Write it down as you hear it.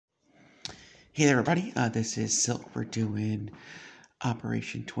Hey there, everybody. This is Silk. We're doing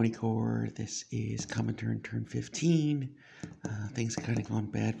Operation 20 Core. This is Commintern turn 15. Things have kind of gone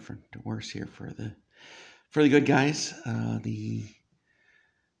bad to worse here for the good guys. The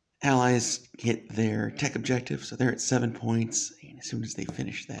Allies hit their tech objective, so they're at 7 points. And as soon as they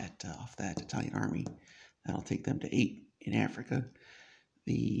finish that off that Italian army, that'll take them to 8 in Africa.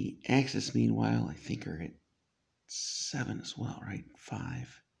 The Axis, meanwhile, I think are at 7 as well, right?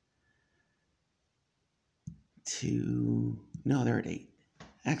 5. No, they're at 8.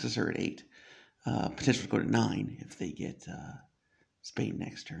 Axis are at 8. Potential to go to 9 if they get Spain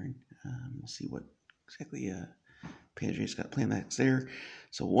next turn. We'll see what exactly Paget's got planned next there.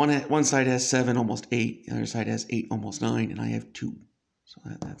 So one side has 7, almost 8. The other side has 8, almost 9, and I have 2. So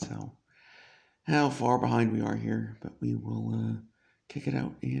that's how far behind we are here. But we will kick it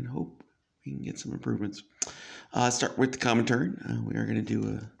out and hope we can get some improvements. Start with the Commintern. We are going to do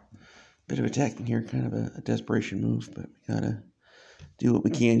a bit of attacking here, kind of a desperation move, but we gotta do what we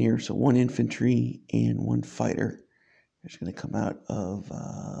can here. So 1 infantry and 1 fighter. They're just gonna come out of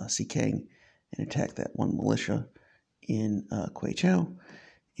Sikeng and attack that 1 militia in Kwai Chau,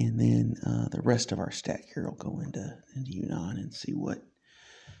 and then the rest of our stack here will go into Yunnan and see what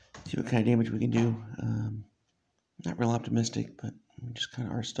kind of damage we can do. Not real optimistic, but we just kind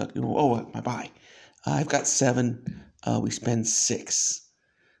of are stuck. Oh, my buy. I've got 7. We spend 6.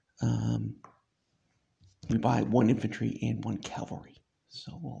 We buy 1 infantry and 1 cavalry.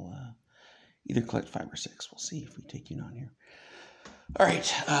 So we'll either collect 5 or 6. We'll see if we take Yunnan here. All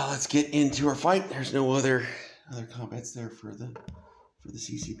right, let's get into our fight. There's no other combats there for the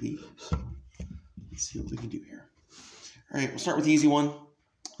CCP. So let's see what we can do here. All right, we'll start with the easy one.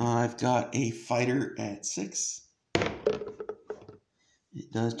 I've got a fighter at 6.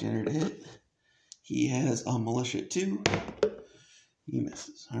 It does generate a hit. He has a militia at 2. He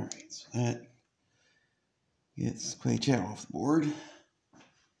misses. All right, so that gets Kwai Chau off the board.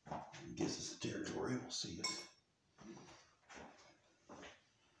 Gives us the territory. We'll see if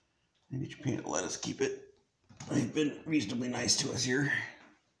maybe Japan will let us keep it. They've been reasonably nice to us here.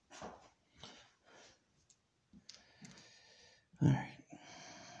 All right,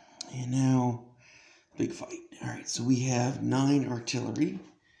 and now big fight. All right, so we have 9 artillery. 1,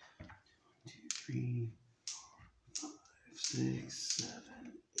 2, 3, 4, 5, 6, 7,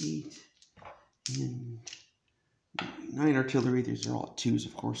 8, and 9 artillery. These are all at 2s,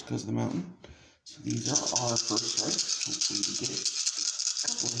 of course, because of the mountain. So these are our first strikes. Hopefully we get a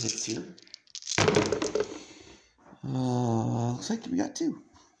couple of hits here. Looks like we got 2.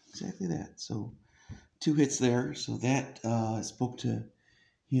 Exactly that. So 2 hits there. So that spoke to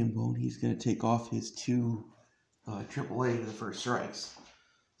Hambone. He's going to take off his 2 AAA to the first strikes.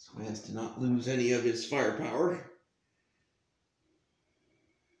 So he has to not lose any of his firepower.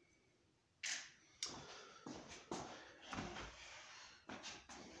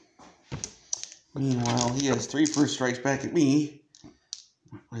 Meanwhile, he has 3 first strikes back at me.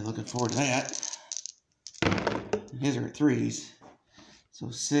 Not really looking forward to that. His are at 3s. So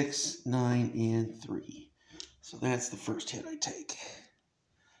 6, 9, and 3. So that's the first hit I take.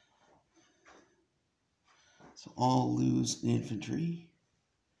 So I'll lose the infantry.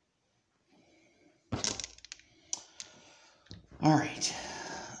 All right.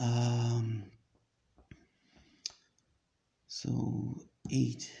 So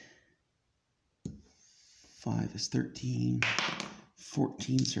 8. 5 is 13,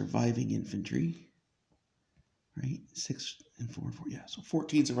 14 surviving infantry, right? 6 and 4, 4, yeah. So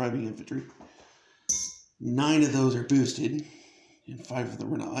 14 surviving infantry. 9 of those are boosted, and 5 of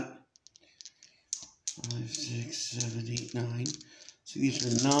them are not. 5, 6, 7, 8, 9. So these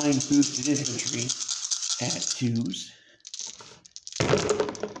are 9 boosted infantry at 2s.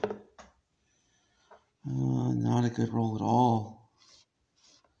 Not a good roll at all.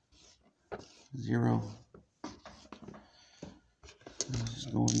 0. This is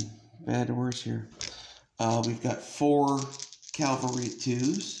going bad to worse here. We've got 4 cavalry at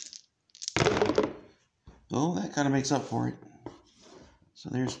 2s. Oh, that kind of makes up for it. So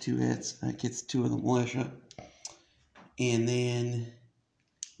there's 2 hits. That gets 2 of the militia. And then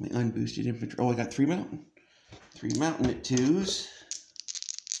my unboosted infantry. Oh, I got 3 mountain. 3 mountain at 2s.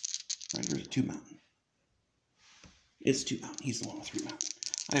 Right, there's a 2 mountain. It's 2 mountain. He's the one with 3 mountain.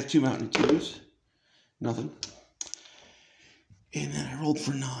 I have 2 mountain at 2s. Nothing. And then I rolled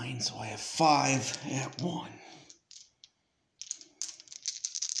for 9, so I have 5 at 1.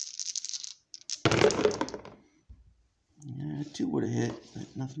 Yeah, 2 would have hit,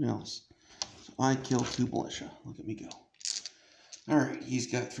 but nothing else. So I killed 2 militia. Look at me go. Alright, he's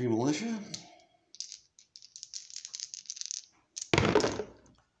got 3 militia.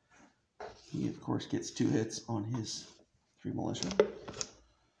 He, of course, gets 2 hits on his 3 militia.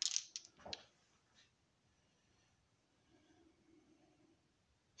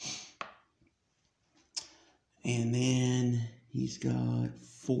 And then he's got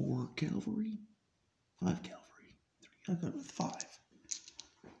 4 cavalry, 5 cavalry. I'll go with 5.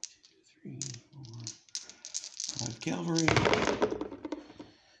 2, 3, 4, 5 cavalry.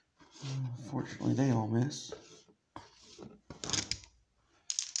 Unfortunately, they all miss.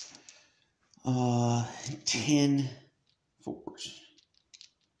 10 4s.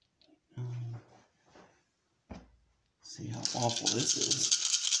 See how awful this is.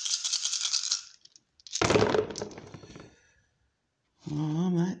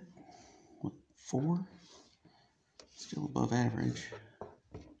 I'm at, what, 4? Still above average.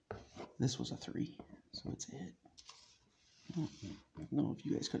 This was a 3, so it's a hit. I don't know if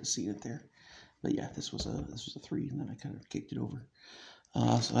you guys could have seen it there, but yeah, this was a 3, and then I kind of kicked it over.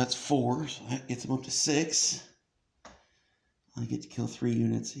 So that's 4, so that gets him up to 6. I get to kill 3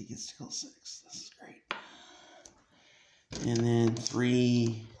 units, he gets to kill 6. This is great. And then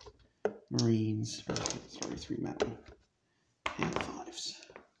 3 Marines, 3 mountain, and 5s.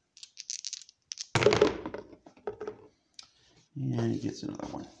 And he gets another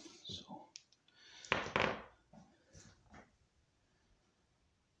one. So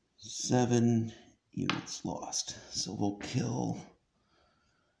 7 units lost. So we'll kill,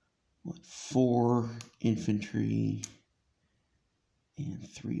 what, 4 infantry and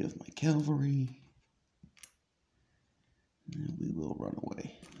 3 of my cavalry. And we will run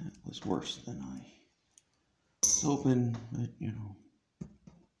away. That was worse than I was hoping, but you know,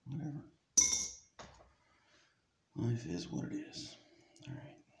 whatever. Life is what it is.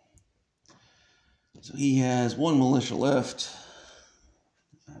 Alright. So he has 1 militia left.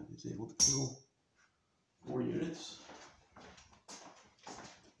 I was able to kill 4 units.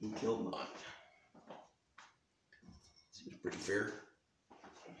 He killed 9. Seems pretty fair.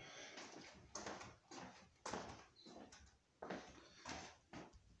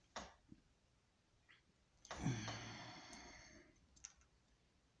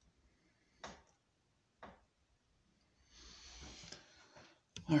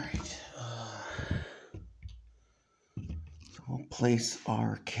 All right, so we'll place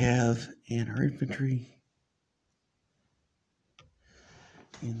our cav and our infantry,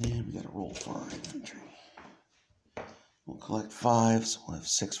 and then we got to roll for our infantry. We'll collect 5, so we'll have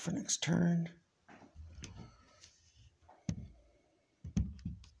 6 for next turn.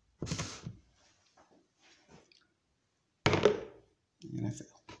 And I fail.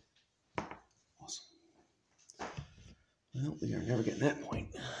 Awesome. Well, we are never getting that point.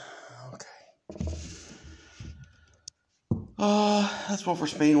 Okay. Let's roll for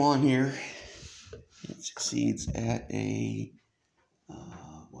Spain while I'm here. It succeeds at a,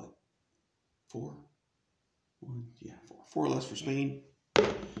 what, 4? 1, yeah, 4. 4 less for Spain.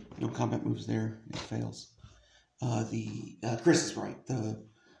 No combat moves there. It fails. Chris is right. The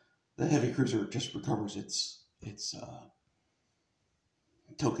heavy cruiser just recovers its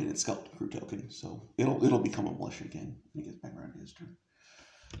token, its skeleton crew token, so it'll become a militia again when it gets back around to his turn.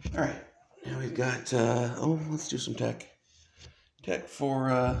 All right, now we've got let's do some tech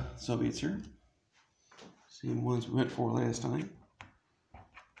for Soviets here. Same ones we went for last time,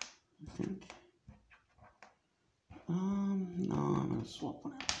 I think. No, I'm gonna swap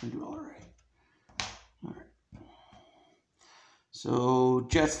one out. I'm gonna do LRA. All right. So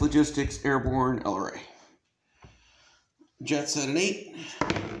jets, logistics, airborne, LRA. Jets at an 8.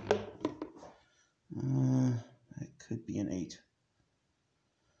 That could be an 8.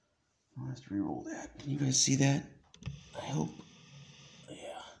 I'll have to re-roll that. Can you guys see that? I hope.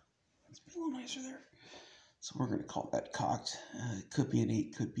 Yeah, let's be a little nicer there. So we're going to call that cocked. It could be an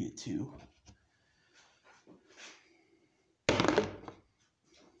 8, could be a 2.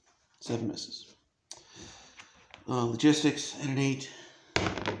 7 misses. Logistics at an 8.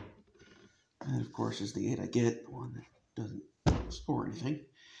 And of course is the 8 I get, the one that doesn't score anything.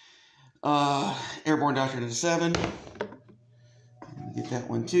 Airborne doctrine at a 7. And we get that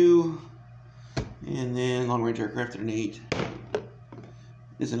one too. And then long range aircraft at an 8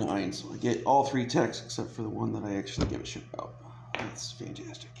 is a 9. So I get all 3 techs except for the one that I actually give a shit about. That's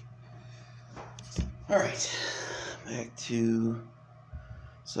fantastic. Alright. Back to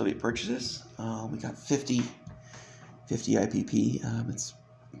Soviet purchases. We got 50 IPP. It's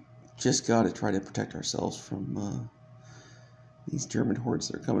just got to try to protect ourselves from these German hordes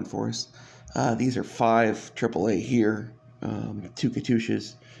that are coming for us. These are 5 AAA here, 2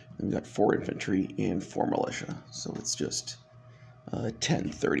 Katyushas, and we got 4 infantry and 4 militia. So it's just 10,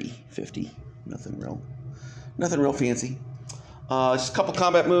 30, 50. Nothing real fancy. Just a couple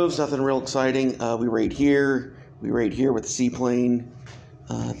combat moves, nothing real exciting. We raid here. We raid here with the seaplane.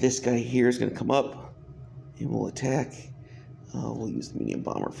 This guy here is going to come up and we'll attack. We'll use the medium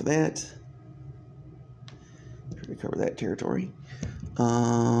bomber for that. Try to cover that territory.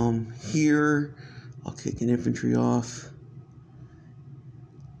 Here, I'll kick an infantry off.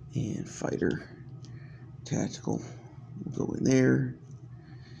 And fighter. Tactical. We'll go in there.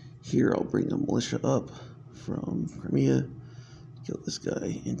 Here, I'll bring a militia up from Crimea. Kill this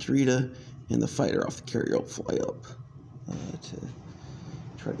guy in Tarita. And the fighter off the carrier will fly up to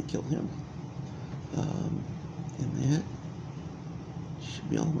try to kill him. And that should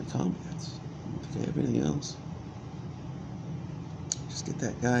be all my combats. I don't think I have anything else. Just get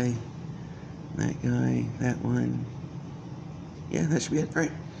that guy, that one. Yeah, that should be it. All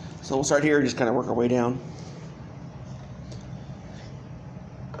right. So we'll start here and just kind of work our way down.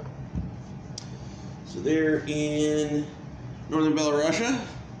 So they're in northern Belarusia.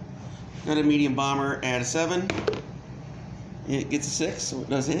 Got a medium bomber at a 7. It gets a 6, so it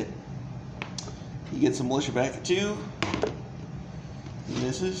does hit. He gets a militia back at 2. He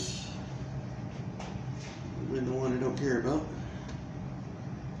misses. Win the one I don't care about.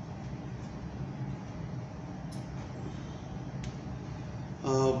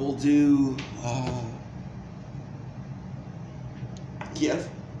 We'll do Kiev.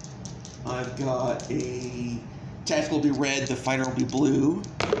 I've got a tactical will be red, the fighter will be blue.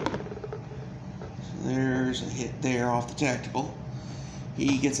 So there's a hit there off the tactical.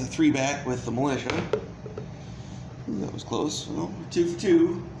 He gets a 3 back with the militia. Ooh, that was close. Well, 2 for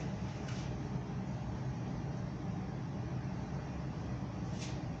 2.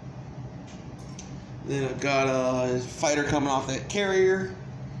 Then I've got a fighter coming off that carrier.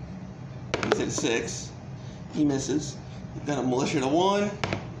 He's at a 6. He misses. I've got a militia at a 1.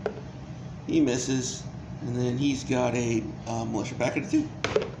 He misses. And then he's got a militia back at a 2.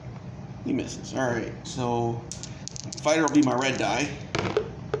 He misses. Alright, so fighter will be my red die.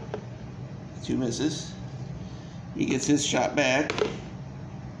 2 misses. He gets his shot back.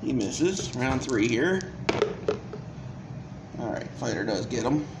 He misses. Round 3 here. Alright, fighter does get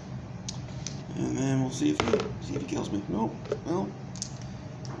him. And then we'll see if he kills me. Nope. Well,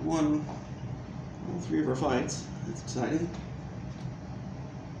 won all 3 of our fights. That's exciting.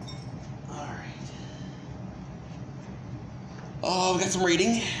 Alright. Oh, we got some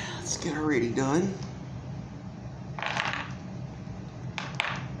raiding. Let's get our raiding done.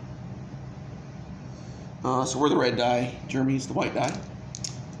 So we're the red die. Germany's the white die.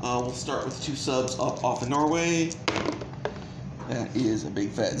 We'll start with 2 subs up off of Norway. That is a big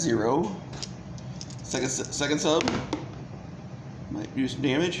fat 0. Second sub might do some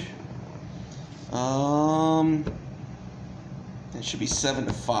damage. That should be 7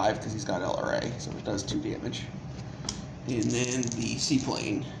 to 5 because he's got LRA, so it does 2 damage. And then the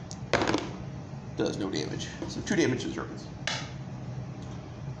seaplane does no damage, so 2 damage to the Germans.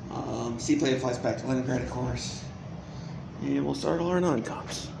 Seaplane flies back to Leningrad, of course, and we'll start all our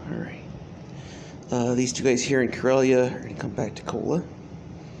non-coms. All right. These 2 guys here in Karelia are going to come back to Kola.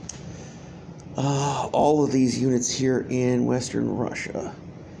 All of these units here in Western Russia.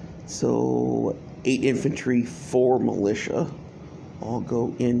 So 8 infantry, 4 militia. All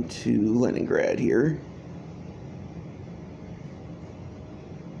go into Leningrad here.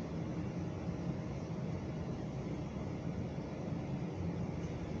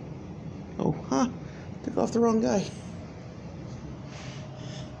 Oh, took off the wrong guy.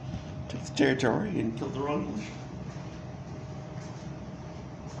 Took the territory and killed the wrong militia.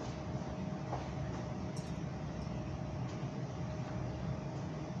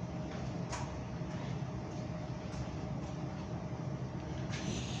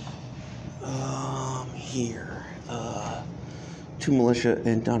 Here, 2 militia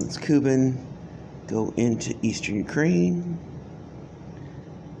and Donetsk Kuban go into eastern Ukraine.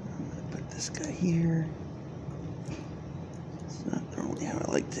 I'm going to put this guy here. It's not normally how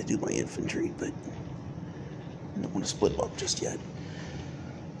I like to do my infantry, but I don't want to split them up just yet.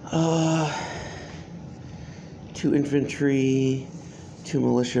 2 infantry, 2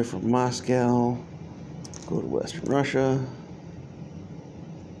 militia from Moscow go to Western Russia.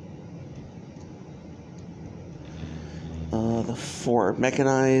 The 4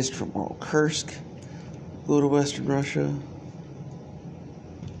 mechanized from Kursk go to Western Russia.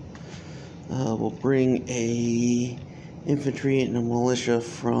 We'll bring a infantry and a militia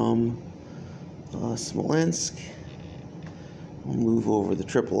from Smolensk. We'll move over the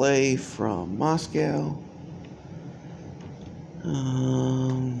AAA from Moscow.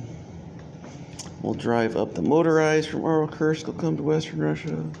 We'll drive up the motorized from Kursk. Will come to Western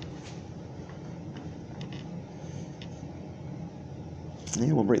Russia.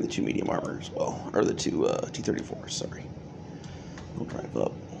 And we'll bring the 2 medium armor as well, or the 2 T-34s, sorry. We'll drive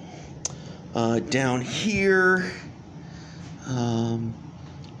up. Down here,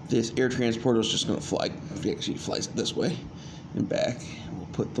 this air transporter is just going to fly. Actually, flies this way and back. We'll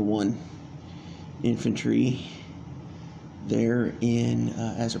put the 1 infantry there in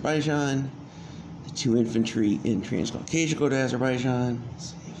Azerbaijan. The 2 infantry in Transcaucasia go to Azerbaijan.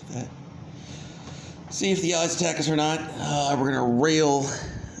 Let's see if the Allies attack us or not. We're going to rail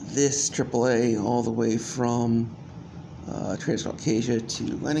this AAA all the way from Transcaucasia to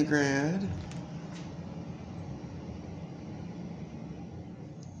Leningrad.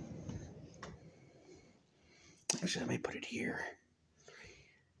 Actually, I may put it here.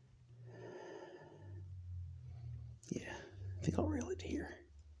 Yeah, I think I'll rail it here.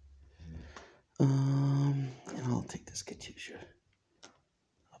 And I'll take this Katyusha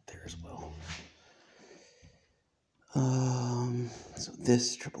up there as well. So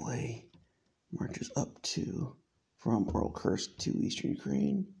this AAA marches up from Uralkursk to eastern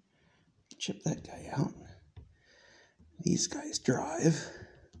Ukraine. Chip that guy out. These guys drive.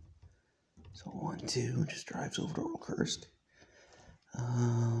 So 1, 2 just drives over to Uralkursk.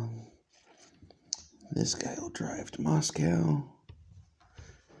 This guy will drive to Moscow.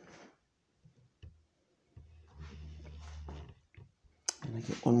 And I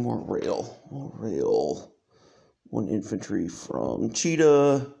get 1 more rail. We'll rail 1 infantry from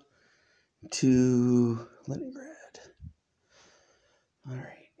Chita to Leningrad. All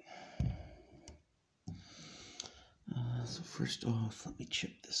right. So first off, let me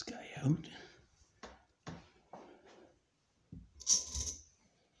chip this guy out. And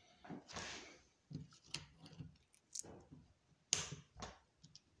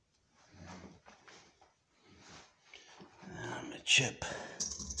I'm going to chip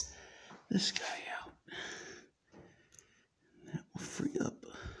this guy out. And that will free up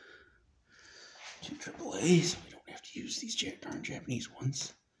 2 AAAs, so we don't have to use these darn Japanese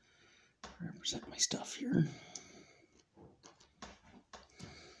ones. I represent my stuff here.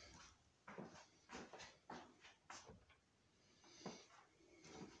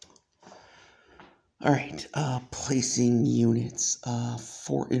 All right, placing units.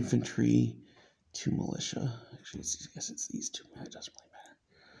 4 infantry, 2 militia. Actually, I guess it's these 2. It doesn't really matter.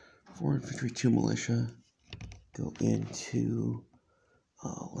 4 infantry, 2 militia go into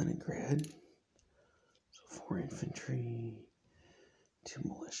Leningrad. So 4 infantry, 2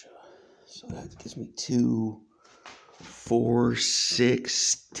 militia. So that gives me 2, 4,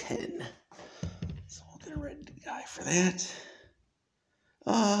 6, 10. So I'll get a red guy for that.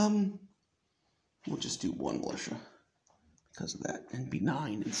 We'll just do 1 militia because of that and be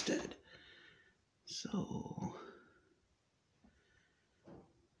 9 instead. So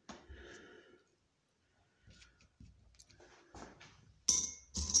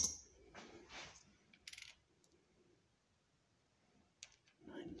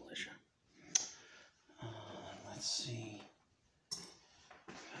militia. Let's see.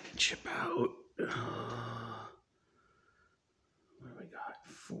 I can chip out. What do we got?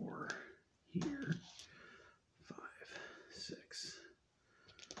 4 here. 5, 6.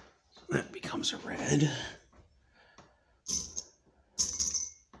 So that becomes a red.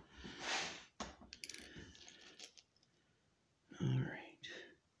 All right.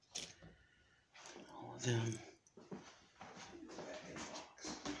 All of them.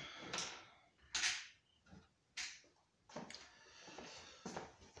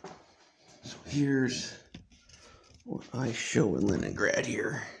 So here's what I show in Leningrad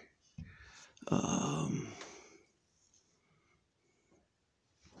here.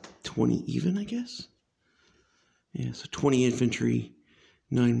 20 even, I guess. Yeah, so 20 infantry,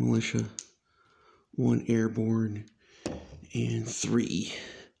 9 militia, 1 airborne, and 3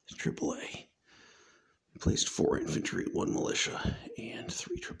 AAA. Placed 4 infantry, 1 militia, and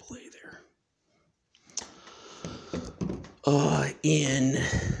 3 AAA there. In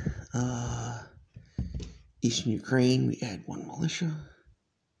eastern Ukraine, we add 1 militia.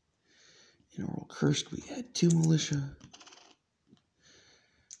 In Uralkursk, we add 2 militia.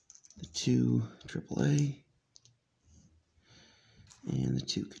 The 2 AAA. And the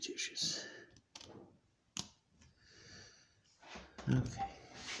 2 Katyushas. Okay,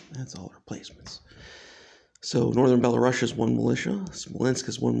 that's all our placements. So northern Belarus is 1 militia. Smolensk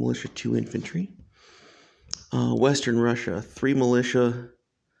is 1 militia, 2 infantry. Western Russia, 3 militia,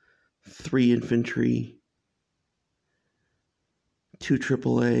 3 infantry, 2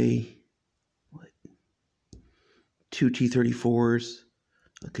 AAA, 2 T-34s,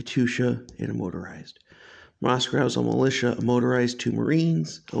 a Katyusha, and a motorized. Moscow's a militia, a motorized, 2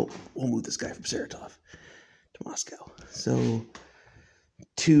 Marines. Oh, we'll move this guy from Saratov to Moscow. So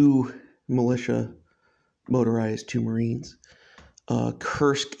 2 militia, motorized, 2 Marines.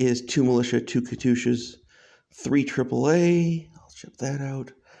 Kursk is 2 militia, 2 Katyushas, 3 AAA. I'll ship that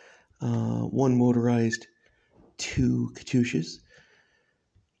out. 1 motorized, 2 Katyushas.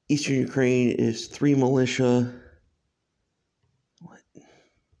 Eastern Ukraine is 3 militia.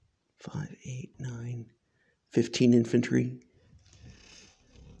 5, 8, 9, 15 infantry.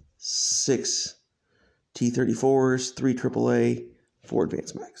 6 T-34s, 3 AAA, 4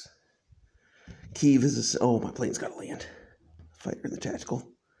 advanced max. Kyiv is oh, my plane's got to land. Fighter in the tactical.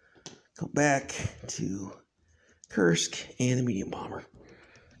 Go back to Kursk, and the medium bomber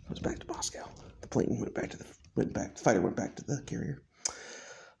goes back to Moscow. The plane the fighter went back to the carrier.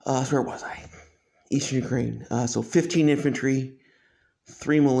 So where was I? Eastern Ukraine. So 15 infantry,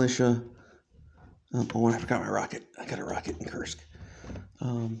 3 militia. Oh, and I forgot my rocket. I got a rocket in Kursk.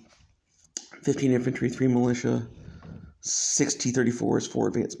 15 infantry, 3 militia, 6 T-34s, 4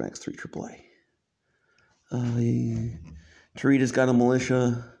 advanced max, 3 AAA. Tarita's got a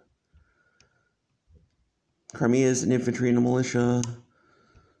militia. Crimea's an infantry and a militia.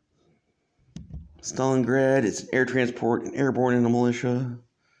 Stalingrad, it's an air transport, and airborne and a militia.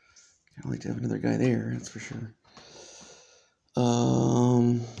 I'd like to have another guy there, that's for sure.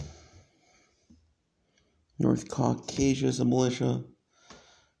 North Caucasia is a militia.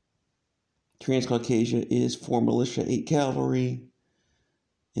 Transcaucasia is 4 militia, 8 cavalry.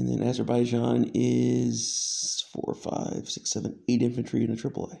 And then Azerbaijan is 4, 5, 6, 7, 8 infantry and a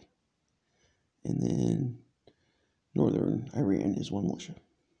AAA. And then northern Iran is 1 militia.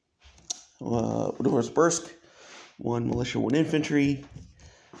 Novosibirsk, 1 militia, 1 infantry.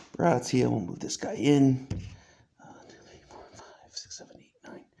 Bratsia, we'll move this guy in. 2, 3, 4, 5, 6, 7, 8,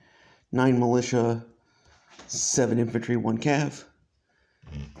 9. 9 militia, 7 infantry, 1 cav.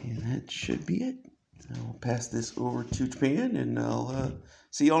 And that should be it. I'll pass this over to Japan, and I'll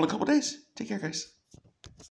see you all in a couple days. Take care, guys.